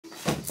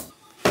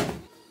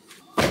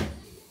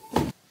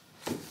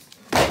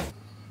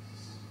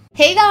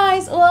Hey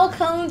guys,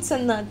 welcome to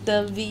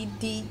another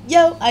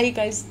video. How you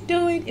guys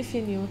doing? If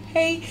you're new,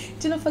 hey,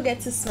 do not forget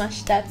to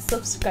smash that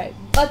subscribe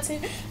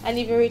button, and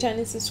if you're a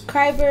returning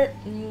subscriber,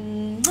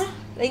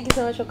 thank you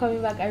so much for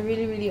coming back. I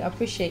really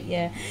appreciate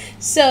you.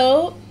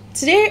 So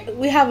today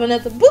we have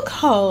another book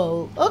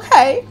haul.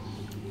 Okay,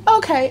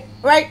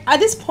 right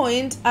at this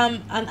point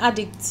I'm an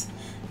addict,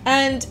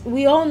 and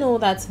we all know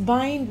that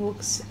buying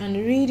books and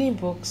reading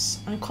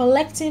books and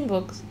collecting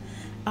books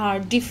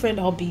are different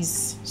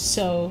hobbies.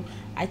 So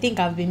I think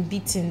I've been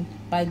beaten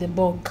by the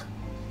bug,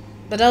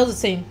 but that was the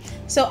same.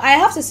 So I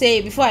have to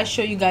say, before I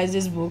show you guys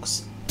these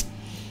books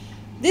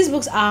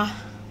are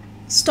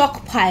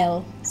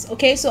stockpile.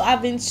 Okay, so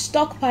I've been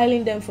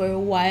stockpiling them for a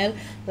while.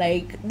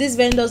 Like, these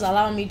vendors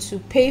allow me to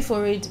pay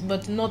for it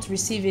but not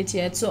receive it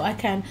yet, so I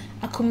can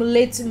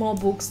accumulate more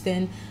books.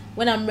 Then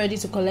when I'm ready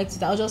to collect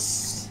it, I'll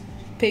just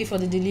pay for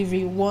the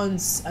delivery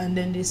once and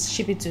then they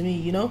ship it to me,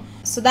 you know.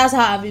 So that's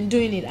how I've been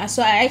doing it.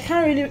 So I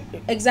can't really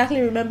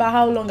exactly remember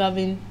how long I've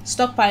been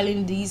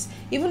stockpiling these.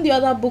 Even the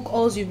other book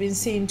hauls you've been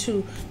seeing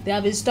too, they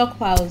have been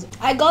stockpiled.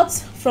 I got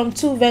from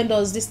 2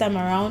 vendors this time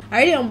around. I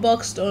already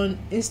unboxed on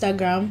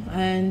Instagram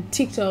and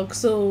TikTok,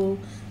 so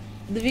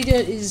the video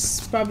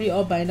is probably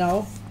up by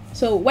now.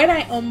 So when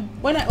I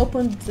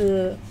opened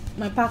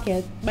my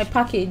packet,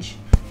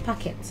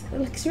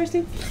 like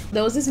seriously,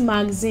 there was this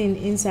magazine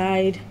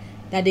inside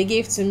that they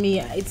gave to me.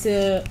 It's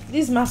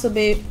this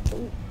Masobe.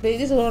 This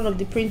is one of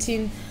the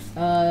printing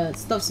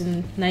stuffs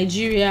in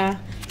Nigeria,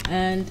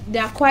 and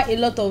there are quite a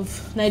lot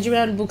of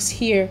Nigerian books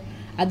here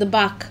at the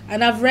back,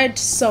 and I've read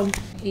some.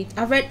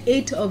 I've read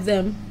 8 of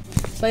them,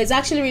 but it's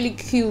actually really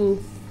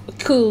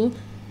cool.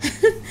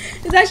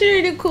 It's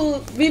actually really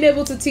cool being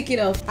able to tick it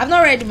off. I've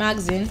not read the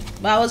magazine,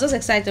 but I was just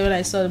excited when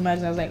I saw the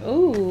magazine. I was like,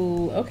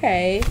 ooh,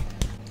 okay.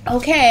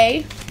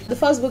 The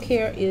first book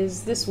here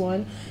is this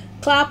one,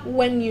 Clap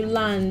When You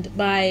Land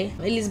by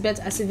Elizabeth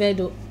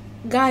Acevedo.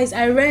 Guys,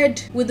 I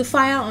read With the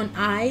Fire on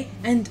Eye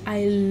and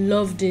I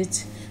loved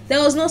it. There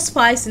was no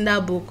spice in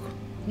that book,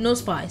 no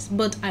spice,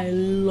 but I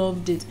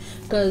loved it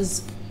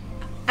because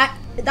that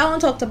one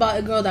talked about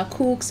a girl that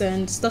cooks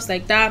and stuff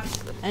like that,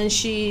 and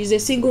she's a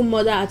single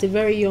mother at a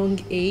very young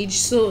age.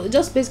 So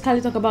just basically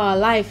talk about her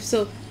life.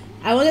 So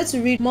I wanted to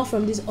read more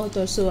from this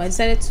author, so I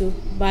decided to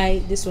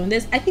buy this one.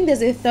 I think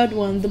there's a third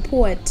one, The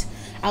Poet.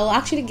 I'll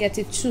actually get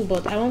it too,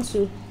 but I want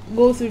to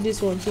go through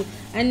this one too,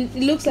 and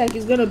it looks like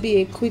it's gonna be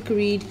a quick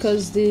read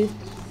because I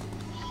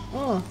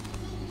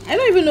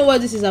don't even know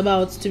what this is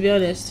about, to be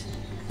honest.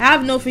 I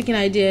have no freaking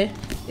idea.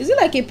 Is it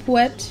like a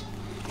poet?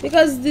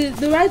 Because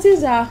the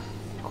writings are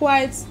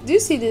quite. Do you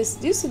see this?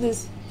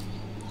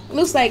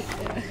 Looks like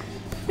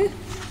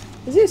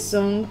is it a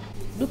song?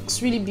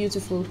 Looks really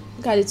beautiful.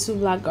 Look at the 2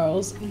 black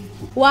girls.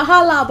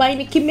 Wahala by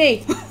Nicki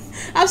May.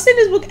 I've seen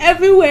this book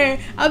everywhere.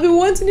 I've been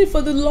wanting it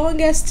for the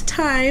longest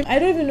time. I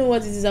don't even know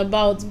what it is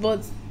about,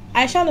 but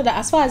I shall know that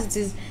as far as it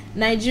is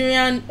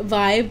Nigerian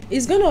vibe,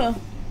 is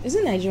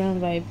it Nigerian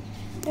vibe?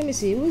 Let me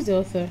see, who's the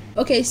author?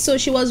 Okay, so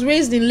she was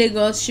raised in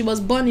Lagos, she was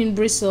born in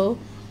Bristol,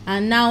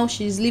 and now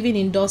she's living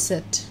in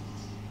Dorset.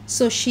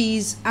 So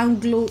she's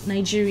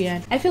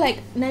Anglo-Nigerian. I feel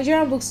like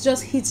Nigerian books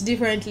just hit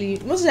differently.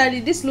 Most likely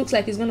this looks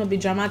like it's gonna be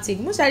dramatic.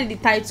 Most likely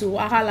the title,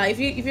 Wahala. If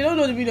you don't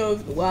know the meaning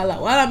of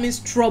Wahala means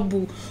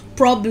trouble,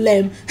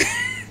 problem.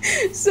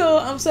 So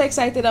I'm so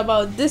excited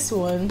about this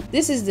one.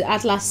 This is the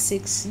Atlas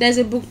 6. There's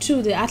a book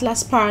too, the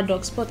Atlas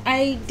Paradox, but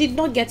I did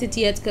not get it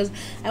yet because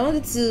I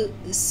wanted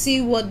to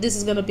see what this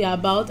is gonna be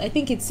about. I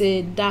think it's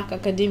a dark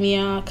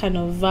academia kind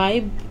of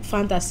vibe,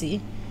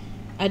 fantasy.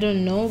 I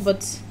don't know,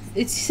 but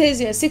it says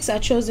here 6 are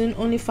chosen,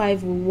 only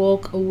 5 will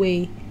walk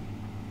away.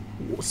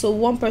 So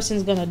 1 person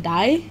is gonna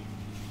die.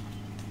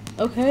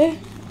 Okay.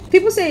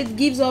 People say it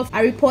gives off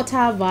Harry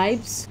Potter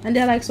vibes, and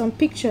there are like some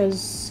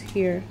pictures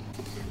here.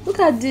 Look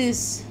at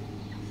this.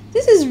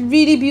 This is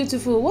really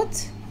beautiful.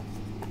 What?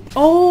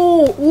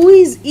 Oh, who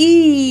is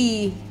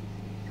he?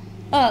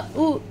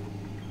 Ooh.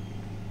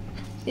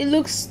 It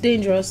looks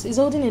dangerous. He's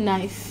holding a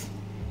knife.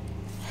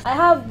 I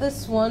have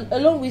this one,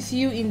 Alone With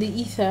You in the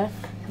Ether,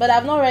 but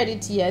I've not read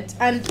it yet,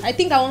 and I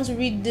think I want to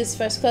read this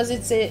first because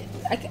I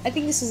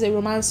think this is a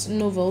romance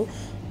novel,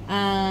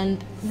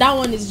 and that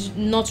one is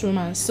not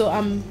romance, so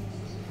I'm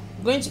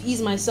going to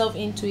ease myself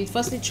into it.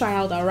 Firstly, try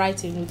out our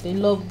writing with a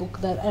love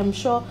book that I'm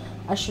sure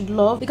I should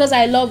love because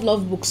I love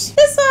books.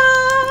 This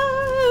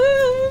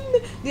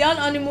one, The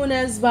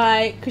Honeymooners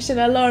by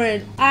Christina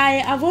Lauren.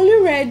 I have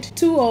only read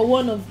 2 or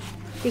 1 of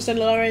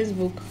Christina Lauren's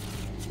book,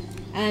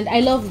 and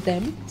I love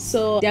them,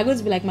 so they are going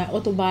to be like my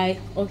auto-buy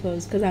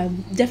authors because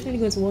I'm definitely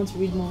going to want to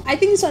read more. I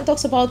think this one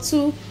talks about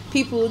 2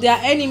 people. They are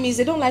enemies,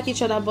 they don't like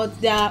each other,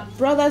 but their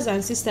brothers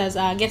and sisters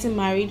are getting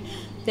married.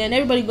 Then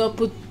everybody got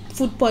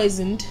food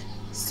poisoned,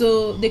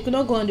 so they could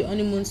not go on the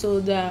honeymoon, so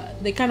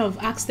they kind of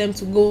asked them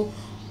to go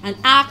and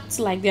act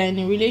like they're in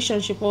a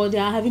relationship or they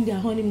are having their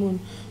honeymoon.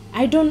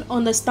 I don't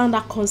understand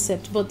that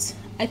concept, but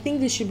I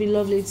think this should be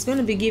lovely. It's going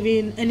to be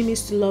giving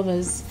enemies to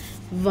lovers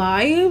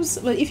vibes,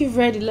 but if you've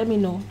read it, let me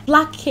know.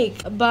 Black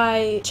Cake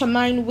by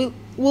Charmaine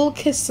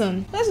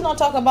Wilkinson. Let's not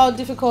talk about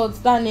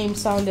difficult that name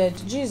sounded.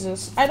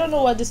 Jesus, I don't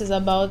know what this is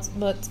about,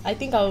 but I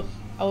think I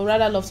would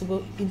rather love to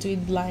go into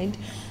it blind.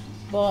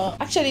 But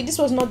actually, this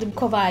was not the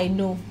cover I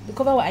know. The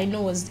cover I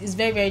know is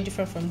very, very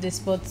different from this.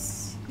 But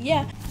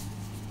yeah,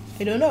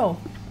 I don't know.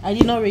 I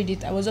did not read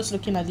it. I was just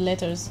looking at the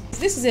letters.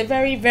 This is a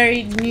very,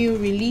 very new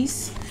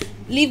release.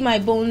 Leave My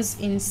Bones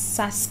in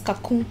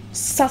Saskatoon.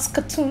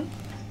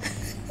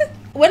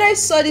 When I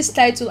saw this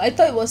title, I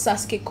thought it was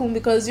Sasuke-kun,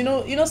 because you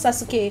know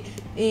Sasuke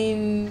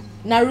in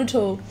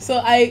Naruto.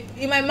 So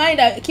in my mind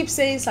I keep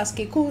saying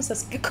Sasuke-kun.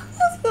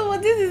 So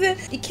what this is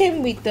it? It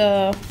came with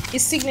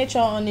his signature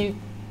on a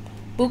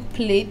book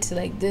plate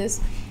like this.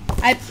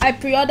 I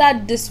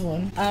pre-ordered this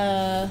one.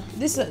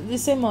 This the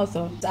same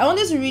author. I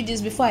wanted to read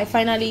this before I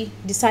finally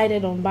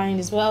decided on buying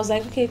this, but I was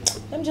like, okay,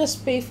 let me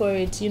just pay for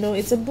it. You know,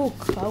 it's a book.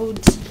 I would,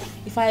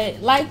 if I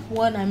like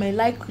one, I may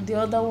like the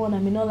other one. I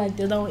may not like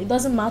the other one. It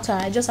doesn't matter.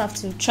 I just have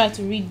to try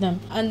to read them.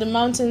 And The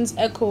Mountains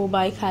Echo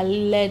by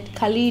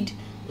Khalid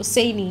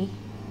Hosseini.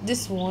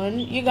 This one,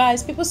 you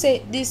guys, people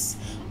say this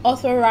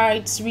author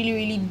writes really,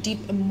 really deep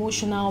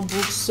emotional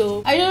books.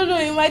 So I don't know,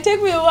 it might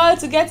take me a while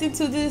to get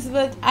into this,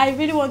 but I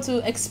really want to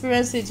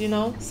experience it, you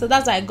know. So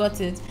that's why I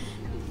got it.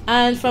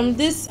 And from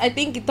this, I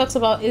think it talks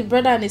about a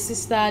brother and a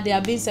sister. They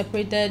are being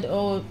separated,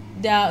 or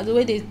they are the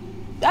way they,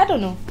 I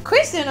don't know.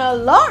 Christina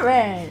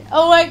Lauren.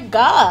 Oh my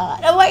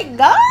god.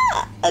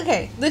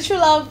 Okay, The True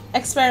Love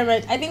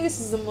Experiment. I think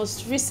this is the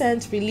most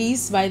recent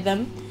release by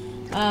them.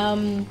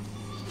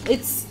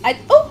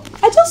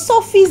 I just saw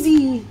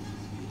Fizzy.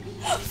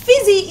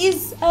 Fizzy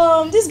is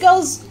this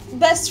girl's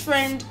best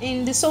friend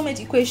in the Soulmate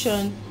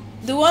Equation,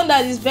 the one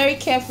that is very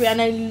carefree,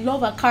 and I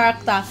love her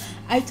character.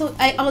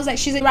 I was like,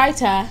 she's a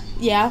writer,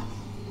 yeah,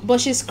 but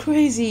she's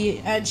crazy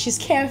and she's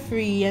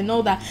carefree and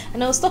all that.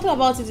 And I was talking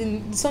about it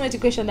in the Soulmate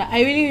Equation that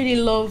I really, really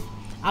love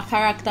her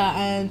character,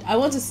 and I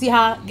want to see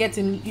her get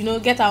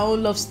her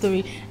own love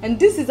story. And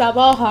this is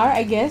about her,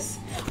 I guess.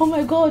 Oh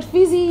my god,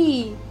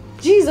 Fizzy!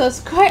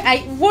 Jesus Christ,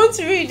 I want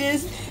to read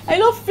this. I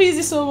love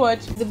Fizzy so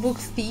much. The Book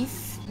Thief.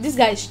 This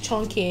guy is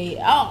chunky.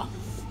 I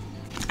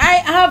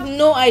have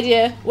no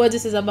idea what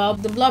this is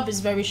about. The blurb is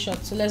very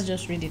short, so let's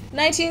just read it.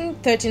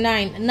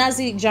 1939,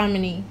 Nazi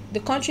Germany. The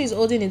country is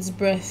holding its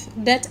breath.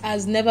 Death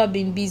has never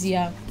been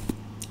busier.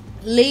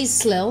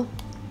 Slell,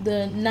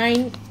 the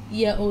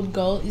 9-year-old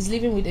girl, is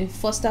living with a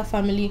foster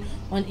family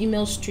on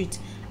Emil Street.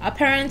 Her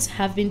parents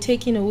have been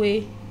taken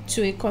away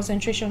to a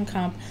concentration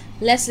camp.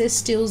 Leslie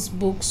steals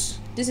books.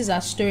 This is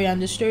her story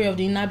and the story of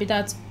the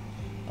inhabitants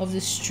of the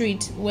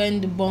street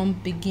when the bomb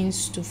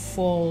begins to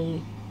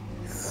fall.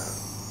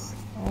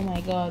 Oh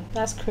my god,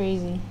 that's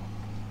crazy.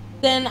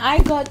 Then I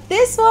got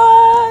this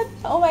one.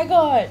 Oh my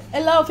god, a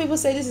lot of people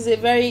say this is a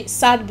very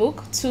sad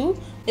book too.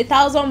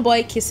 1,000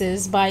 Boy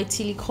Kisses by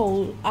Tilly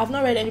Cole. I've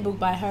not read any book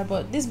by her,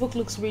 but this book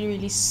looks really,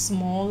 really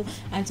small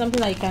and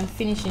something that you can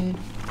finish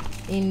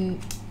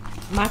in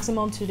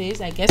maximum 2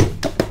 days, I guess.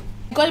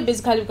 I got it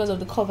basically because of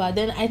the cover.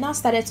 Then I now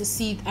started to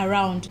see it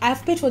around.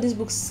 I've paid for this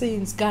book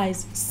since,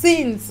 guys.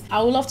 Since.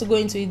 I would love to go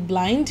into it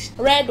blind.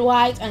 Red,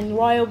 White, and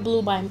Royal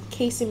Blue by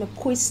Casey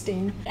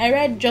McQuiston. I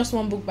read just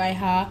one book by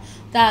her.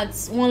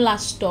 That's One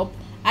Last Stop.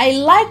 I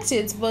liked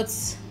it, but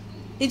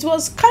it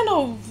was kind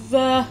of...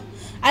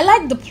 I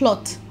liked the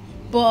plot,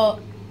 but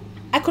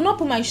I could not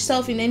put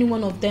myself in any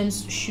one of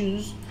them's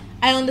shoes.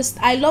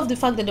 I love the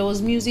fact that there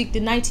was music, the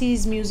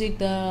 90s music,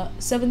 the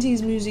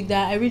 70s music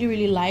that I really,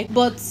 really like,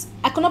 but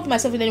I could not put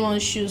myself in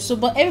anyone's shoes. So,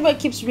 but everybody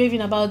keeps raving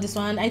about this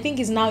one. I think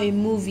it's now a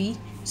movie.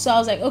 So I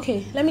was like,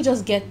 okay, let me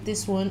just get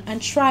this one and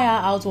try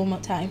her out one more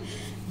time.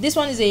 This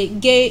one is a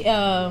gay,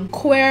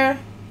 queer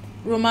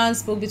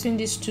romance book between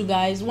these two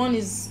guys. One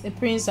is a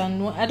prince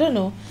and one, I don't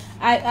know.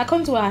 I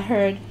come to what I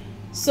heard.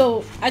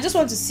 So I just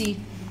want to see.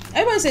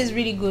 Everybody says it's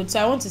really good, so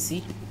I want to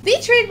see.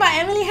 Beach Read by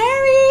Emily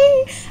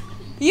Harry.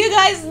 You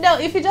guys know,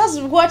 if you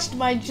just watched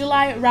my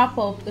July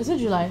wrap-up, is it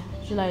July?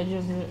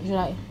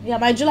 July. Yeah,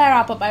 my July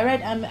wrap-up, I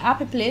read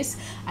Happy Place.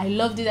 I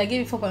loved it. I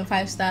gave it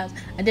 4.5 stars.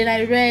 And then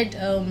I read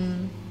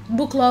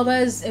Book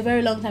Lovers a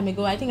very long time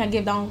ago. I think I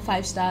gave that one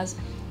 5 stars.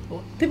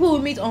 People Will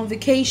Meet on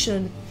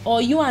Vacation,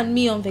 or You and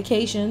Me on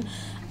Vacation.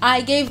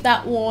 I gave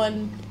that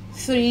one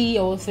 3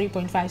 or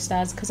 3.5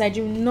 stars because I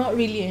do not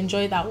really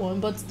enjoy that one,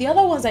 but the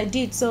other ones I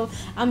did. So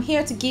I'm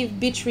here to give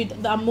Beach Read,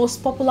 the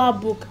most popular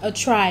book, a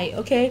try.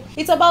 Okay,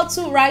 it's about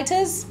 2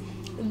 writers.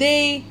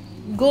 They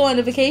go on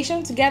a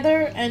vacation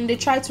together and they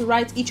try to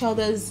write each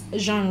other's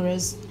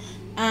genres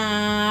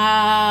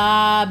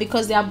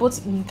because they are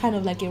both in kind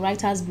of like a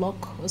writer's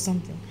block or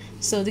something.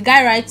 So the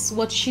guy writes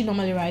what she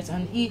normally writes,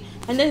 and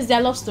then it's their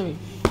love story.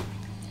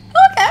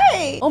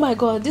 Okay. Oh my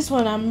god, this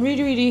one I'm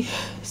really, really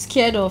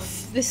scared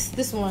of.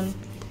 This one,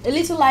 A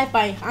Little Life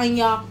by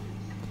Anya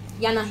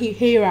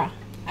Yanahihira.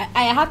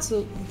 I had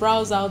to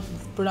browse out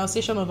the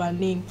pronunciation of her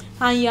name,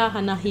 Anya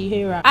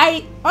Yanahihira.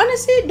 I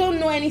honestly don't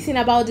know anything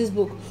about this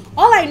book.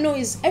 All I know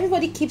is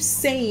everybody keeps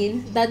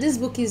saying that this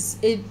book is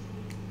a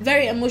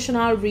very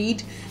emotional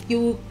read. You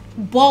will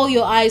bawl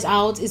your eyes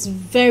out. It's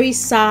very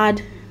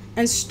sad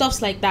and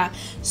stuff like that.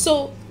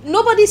 So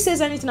nobody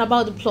says anything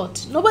about the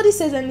plot. Nobody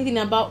says anything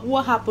about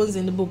what happens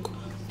in the book.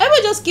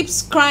 Everybody just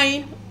keeps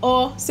crying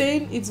or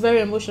saying it's very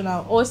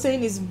emotional or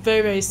saying it's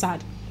very, very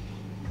sad.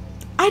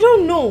 I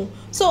don't know.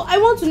 So I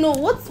want to know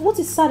what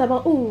is sad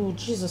about. Oh,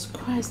 Jesus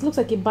Christ, looks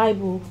like a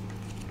Bible.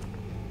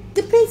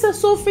 The paints are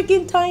so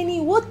freaking tiny.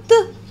 What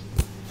the?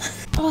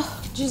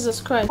 Oh,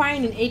 Jesus Christ.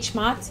 Crying in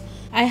HMAT.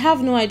 I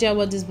have no idea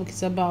what this book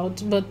is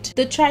about, but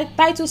the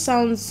title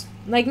sounds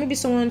like maybe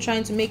someone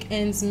trying to make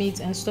ends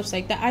meet and stuff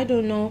like that. I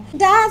don't know.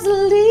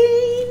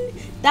 Dazzling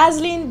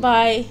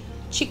by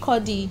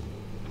Chikodili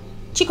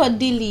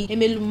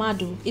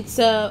Emelumadu. It's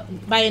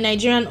by a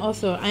Nigerian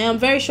author. I am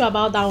very sure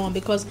about that one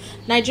because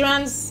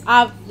Nigerians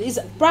is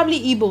probably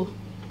Igbo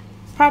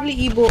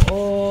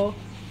or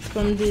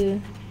from the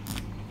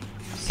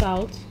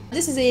south.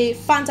 This is a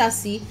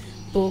fantasy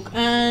book,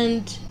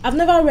 and I've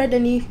never read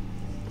any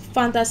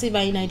fantasy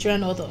by a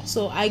Nigerian author,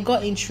 so I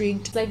got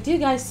intrigued. Like, do you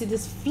guys see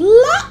this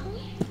flap?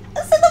 See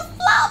the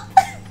flap?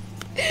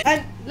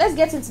 And let's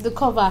get into the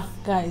cover,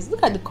 guys.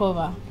 Look at the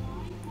cover.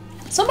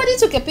 Somebody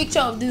took a picture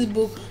of this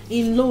book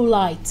in low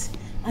light,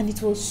 and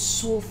it was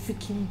so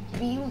freaking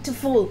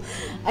beautiful.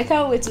 I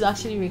can't wait to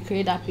actually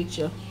recreate that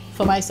picture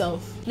for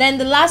myself. Then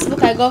the last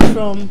book I got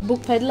from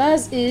Book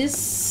Peddlers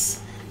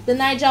is The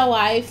Niger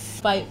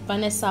Wife by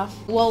Vanessa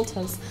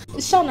Walters.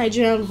 It's short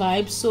Nigerian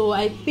vibe, so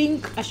I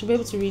think I should be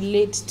able to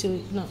relate to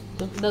it. No,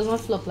 does not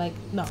flop. Like,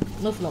 no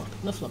flop.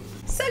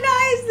 So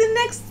guys, the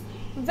next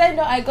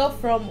vendor I got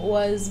from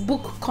was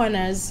Book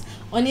Corners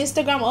on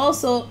Instagram.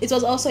 Also, it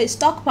was also a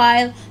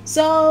stockpile,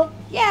 so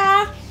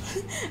yeah.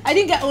 I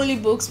didn't get only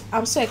books.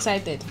 I'm so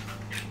excited.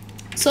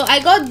 So I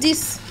got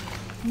this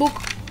book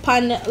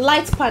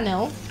light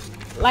panel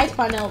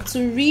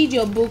to read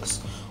your books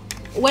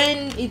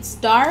when it's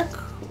dark,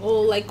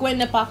 or like when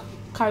NEPA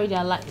carry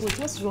their light. Wait,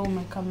 what's wrong with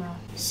my camera?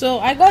 So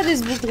I got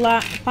this book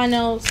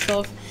panel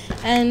stuff,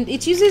 and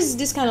it uses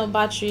this kind of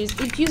batteries.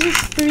 It uses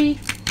 3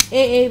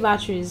 AA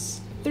batteries,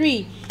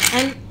 3,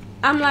 and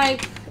I'm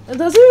like,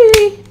 does it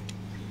really?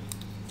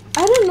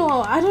 I don't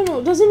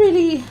know. Does it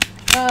really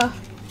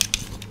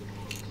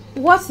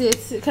worth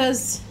it?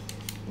 Because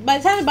by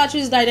the time the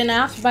batteries die, then I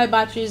have to buy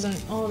batteries and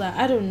all that.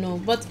 I don't know.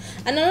 But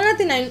another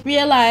thing I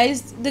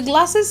realized, the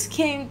glasses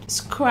came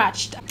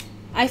scratched.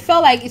 I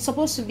felt like it's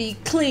supposed to be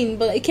clean,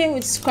 but it came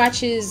with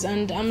scratches,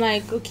 and I'm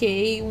like,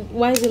 okay,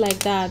 why is it like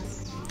that?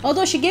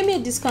 Although she gave me a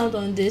discount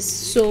on this,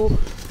 so,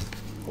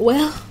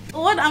 well,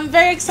 what I'm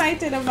very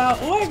excited about.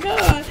 Oh my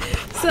god.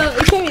 So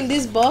it came in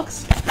this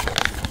box.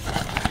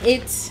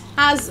 It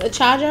has a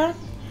charger.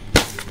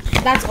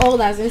 That's all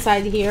that's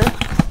inside here.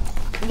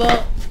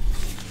 But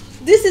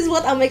this is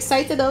what I'm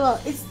excited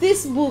about. It's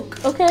this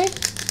book, okay?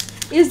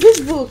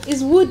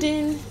 It's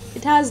wooden.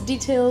 It has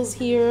details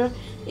here.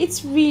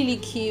 It's really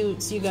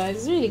cute, you guys.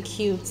 It's really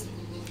cute.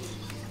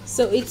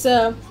 So it's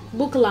a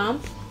book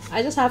lamp.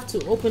 I just have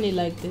to open it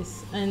like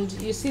this, and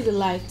you see the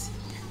light.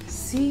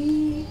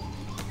 See?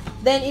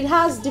 Then it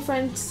has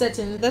different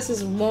settings. This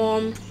is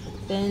warm,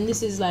 then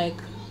this is like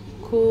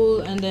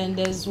cool, and then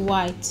there's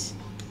white.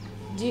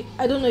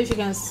 I don't know if you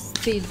can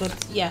see it, but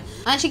yeah.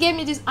 And she gave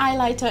me this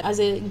highlighter as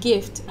a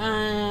gift,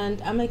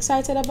 and I'm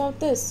excited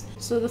about this.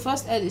 So the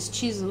first edge is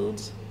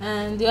chiseled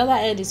and the other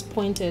edge is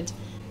pointed.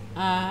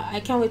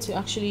 I can't wait to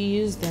actually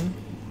use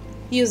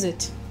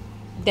it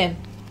then.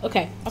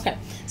 Okay,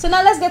 so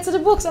now let's get to the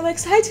books. I'm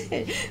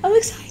excited.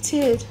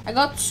 I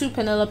got 2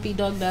 Penelope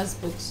Douglas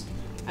books.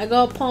 I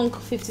got Punk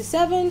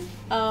 57,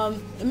 a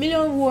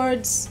million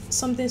words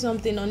something on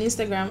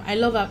Instagram. I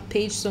love her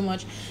page so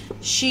much.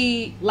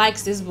 She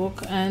likes this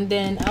book. And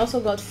then I also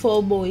got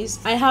 4 Boys.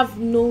 I have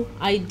no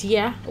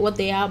idea what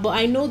they are, but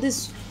I know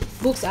these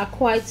books are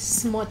quite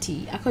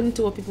smutty according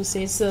to what people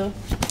say. So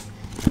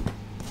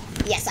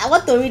yes, I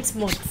want to read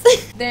smut.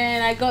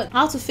 Then I got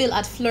How to Fail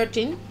at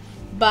Flirting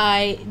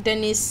by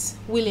Dennis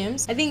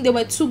Williams. I think there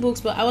were 2 books,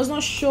 but I was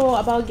not sure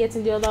about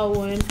getting the other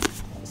one.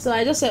 So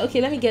I just said,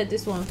 okay, let me get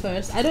this one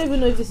first. I don't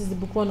even know if this is the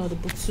book 1 or the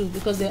book 2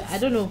 because I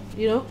don't know,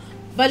 you know.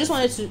 But I just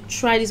wanted to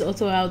try this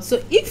author out.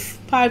 So if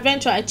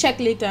peradventure I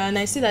check later and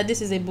I see that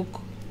this is a book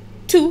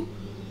 2,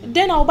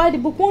 then I'll buy the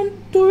book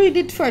 1 to read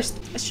it first.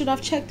 I should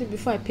have checked it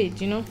before I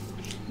paid, you know.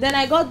 Then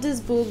I got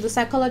this book, The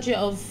Psychology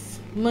of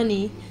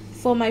Money,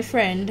 for my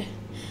friend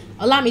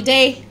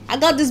Olamide. I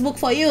got this book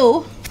for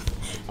you,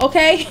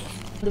 okay?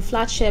 The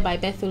Flat Share by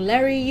Beth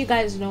O'Leary. You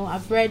guys know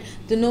I've read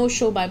The No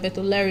Show by Beth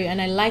O'Leary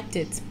and I liked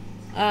it.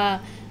 I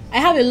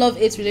have a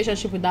love-hate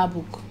relationship with that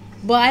book,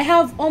 but I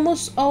have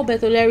almost all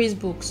Beth O'Leary's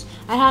books.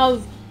 I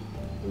have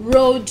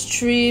Road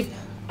Trip,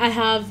 I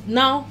have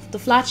now The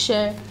Flat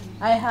Share,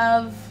 I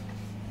have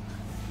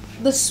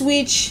The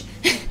Switch.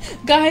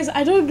 Guys,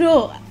 I don't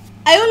know,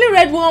 I only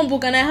read 1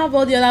 book and I have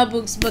all the other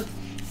books, but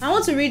I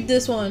want to read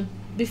this one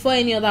before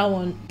any other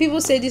one. People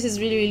say this is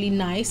really, really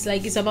nice.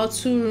 Like, it's about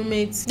 2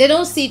 roommates. They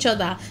don't see each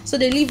other, so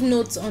they leave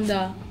notes on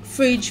the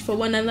fridge for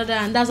one another,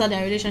 and that's how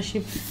their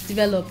relationship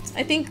developed.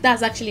 I think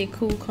that's actually a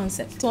cool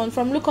concept. One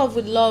from Look Up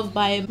With Love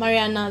by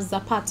Mariana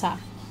Zapata.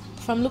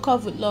 from Look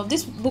Up with Love.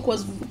 This book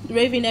was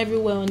raving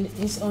everywhere on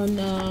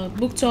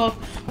booktok,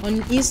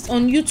 on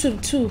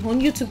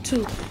YouTube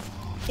too.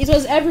 It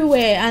was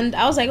everywhere, and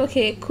I was like,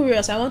 okay,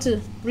 curious. I want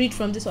to read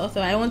from this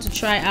author. I want to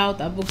try out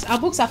her books. Her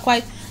books are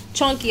quite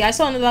chunky. I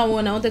saw another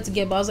one I wanted to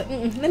get, but I was like,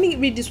 let me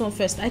read this one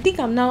first. I think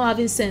I'm now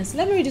having sense.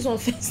 Let me read this one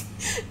first.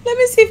 Let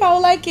me see if I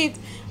will like it.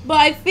 But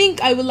I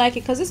think I will like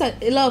it because this is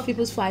a lot of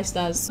people's 5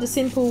 stars. The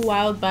Simple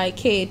Wild by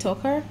K.A.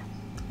 Tucker.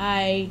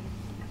 I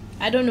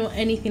don't know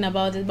anything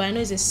about it, but I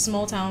know it's a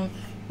small town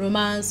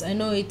romance. I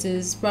know it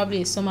is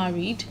probably a summer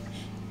read.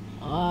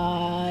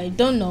 I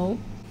don't know,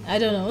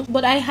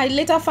 but I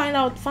later found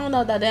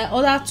out that there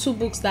are other 2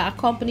 books that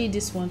accompany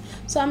this one.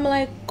 So I'm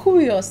like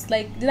curious,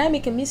 like, did I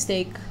make a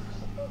mistake,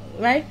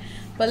 right?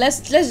 But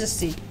let's just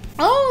see.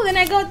 Oh, then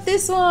I got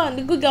this one,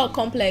 The Good Girl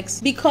Complex,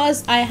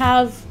 because I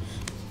have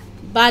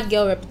Bad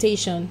Girl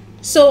Reputation.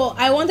 So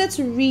I wanted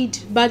to read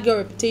Bad Girl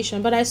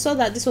Reputation, but I saw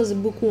that this was a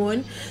book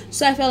 1,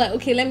 so I felt like,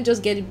 okay, let me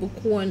just get a book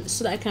 1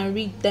 so that I can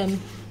read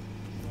them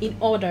in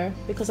order,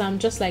 because I'm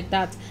just like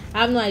that. I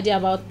have no idea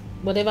about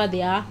whatever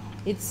they are.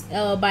 It's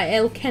by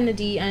L.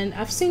 Kennedy, and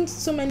I've seen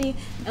so many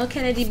L.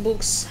 Kennedy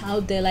books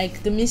out there,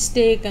 like The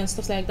Mistake and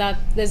stuff like that.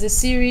 There's a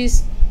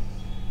series.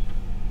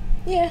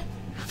 Yeah,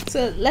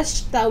 so let's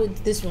start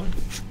with this one,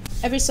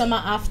 Every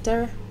Summer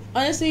After.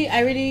 Honestly,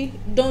 I really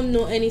don't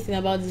know anything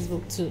about this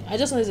book too. I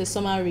just know it's a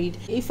summer read.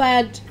 If I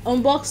had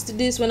unboxed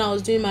this when I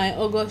was doing my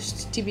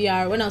August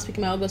TBR, when I was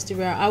picking my August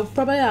TBR, I would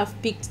probably have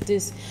picked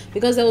this,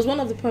 because there was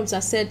one of the prompts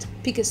that said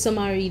pick a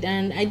summer read,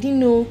 and I didn't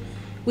know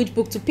which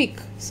book to pick,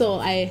 so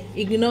I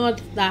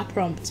ignored that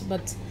prompt.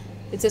 But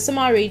it's a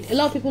summer read. A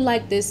lot of people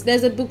like this.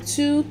 There's a book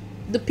 2,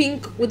 the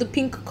pink with the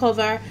pink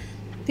cover.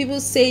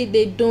 People say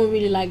they don't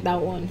really like that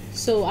one,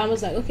 so I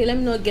was like, okay, let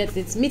me not get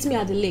it. Meet me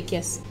at the lake.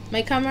 Yes,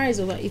 my camera is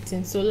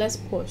overheating, so let's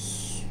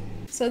pause.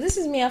 So this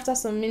is me after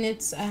some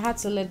minutes. I had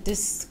to let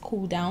this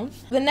cool down.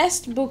 The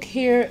next book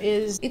here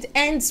is It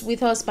Ends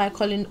With Us by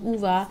Colin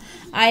Hoover.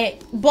 I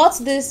bought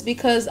this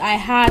because I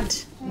had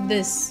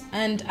this,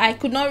 and I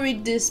could not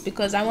read this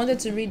because I wanted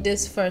to read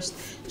this first,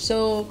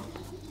 so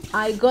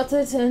I got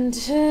it,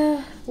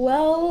 and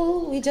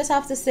well, we just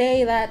have to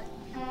say that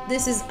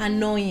this is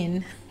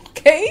annoying.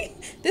 Okay,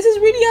 this is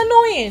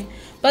really annoying.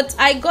 But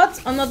I got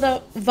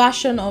another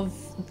version of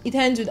It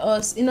Ends With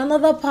Us in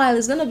another pile.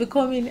 It's gonna be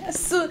coming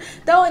soon.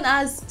 That one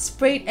has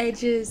sprayed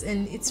edges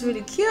and it's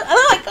really cute, and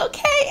I'm like,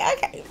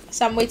 okay,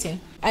 so I'm waiting.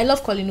 I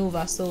love Colin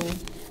Hoover, so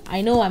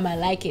I know I might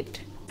like it.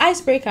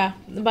 Icebreaker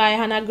by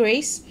Hannah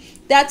Grace.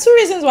 There are 2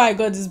 reasons why I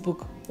got this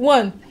book.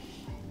 1,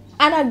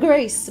 Anna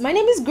Grace, my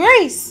name is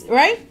Grace,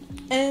 right?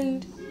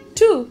 And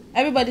 2,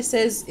 everybody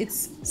says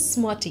it's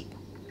smutty.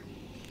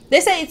 They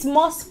say it's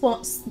more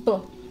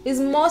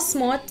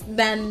smart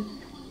than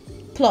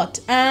plot,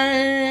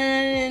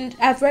 and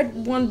I've read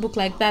one book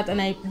like that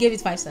and I gave it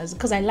 5 stars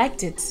because I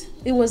liked it.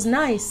 It was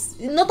nice.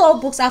 Not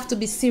all books have to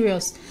be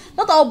serious.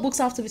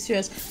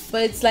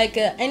 But it's like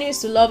enemies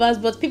to lovers.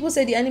 But people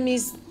say the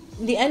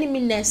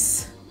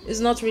eneminess is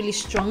not really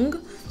strong.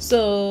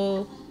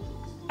 So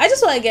I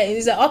just want to get it.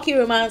 It's a hockey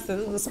romance,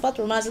 a sport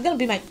romance. I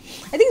think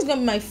it's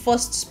gonna be my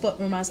first sport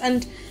romance,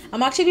 and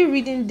I'm actually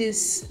reading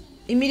this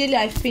immediately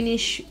I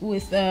finish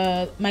with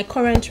my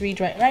current read.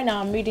 Right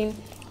now I'm reading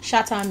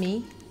Shatter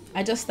Me.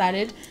 I just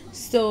started,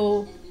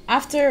 so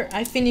after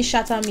I finish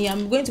Shatter Me,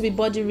 I'm going to be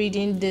body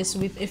reading this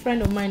with a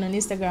friend of mine on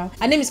Instagram.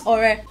 Her name is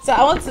Ore, so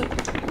I want to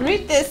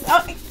read this.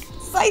 I'm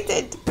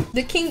excited.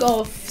 The King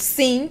of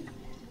Sin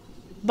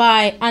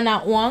by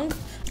Anna Wang.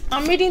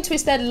 I'm reading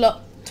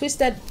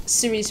Twisted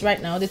series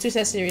right now, the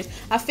Twisted series.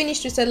 I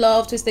finished Twisted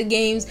Love, Twisted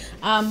Games.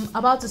 I'm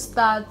about to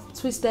start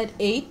Twisted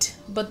 8,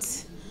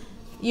 but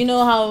you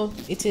know how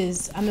it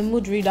is. I'm a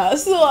mood reader,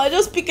 so I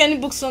just pick any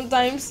book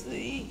sometimes.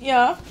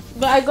 Yeah,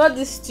 but I got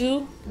this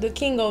too, The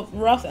King of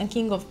Wrath and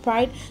King of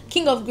Pride.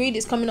 King of Greed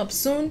is coming up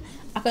soon,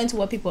 according to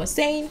what people are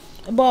saying.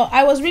 But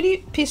I was really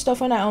pissed off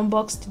when I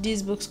unboxed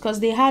these books because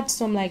they had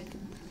some like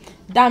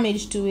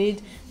damage to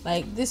it,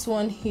 like this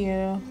one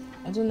here.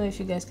 I don't know if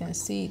you guys can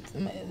see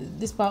it.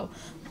 This part,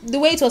 the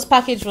way it was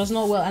packaged was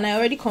not well, and I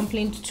already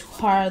complained to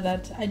her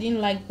that I didn't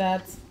like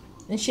that,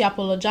 and she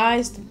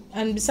apologized.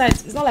 And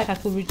besides, it's not like I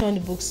could return the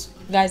books,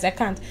 guys. I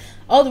can't.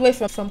 All the way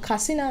from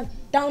Casina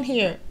down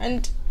here,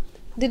 and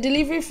the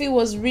delivery fee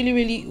was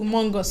really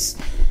humongous.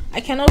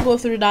 I cannot go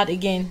through that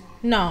again.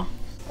 No.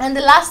 And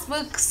the last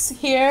books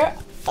here.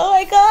 Oh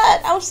my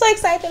god, I'm so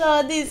excited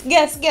about this.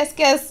 Guess.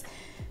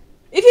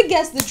 If you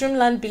guess the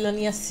Dreamland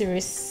Billionaire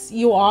series,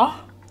 you are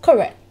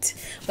correct.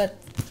 But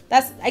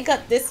I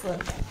got this one.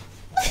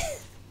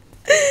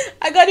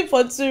 I got it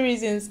for 2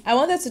 reasons. I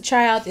wanted to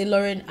try out a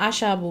Lauren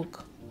Asher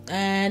book,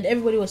 and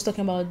everybody was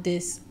talking about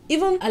this.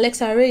 Even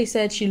Alexa Ray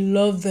said she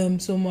loved them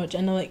so much,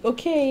 and I'm like,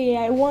 okay,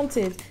 I want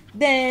it.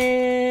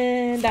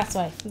 Then that's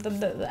why.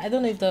 I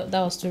don't know if that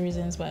was 2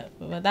 reasons, but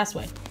that's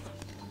why.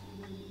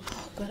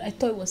 Oh god, I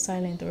thought it was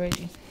silent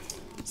already.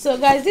 So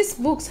guys, these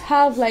books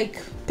have like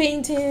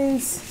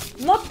paintings,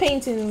 not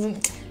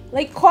paintings,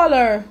 like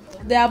color.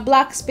 There are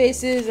black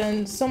spaces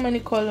and so many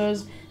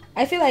colors.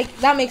 I feel like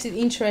that makes it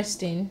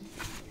interesting.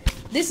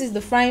 This is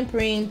the fine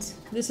print.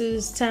 This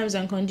is terms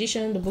and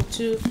condition, the book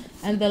 2,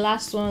 and the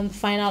last one, the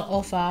final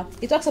offer.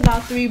 It talks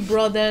about 3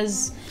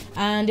 brothers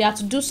and they have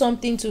to do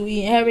something to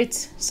inherit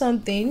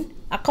something,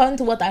 according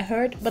to what I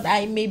heard, but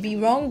I may be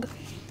wrong,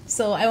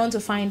 so I want to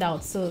find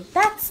out. So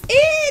that's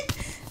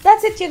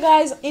it, you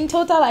guys. In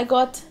total I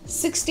got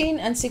 16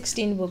 and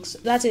 16 books.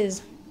 That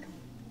is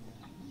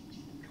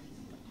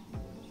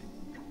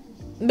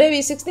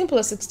maybe 16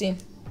 plus 16,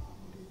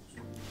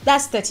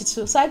 that's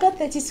 32. So I got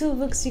 32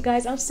 books, you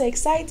guys. I'm so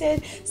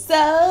excited.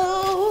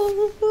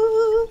 So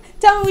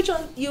tell me which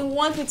one you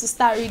want me to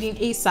start reading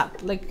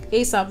ASAP. Like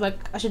ASAP, like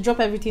I should drop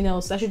everything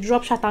else. I should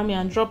drop Shatter Me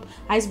and drop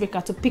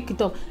Icebreaker to pick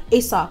it up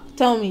ASAP.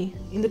 Tell me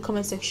in the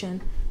comment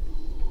section.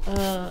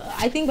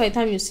 I think by the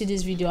time you see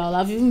this video, I'll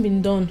have even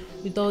been done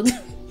with all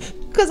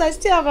because I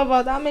still have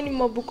about how many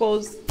more book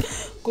hauls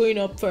going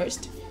up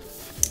first.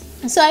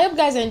 So I hope you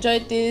guys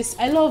enjoyed this.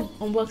 I love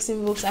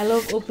unboxing books. I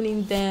love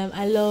opening them.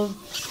 I love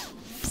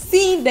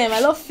seeing them. I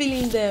love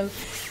feeling them.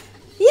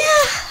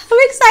 Yeah, I'm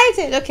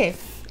excited. Okay,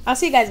 I'll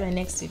see you guys in my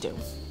next video.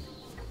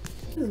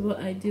 This is what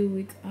I deal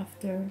with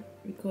after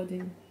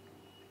recording.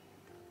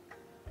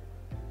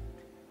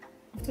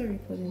 After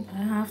recording,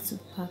 I have to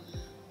pack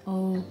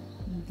all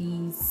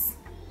these,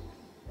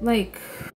 like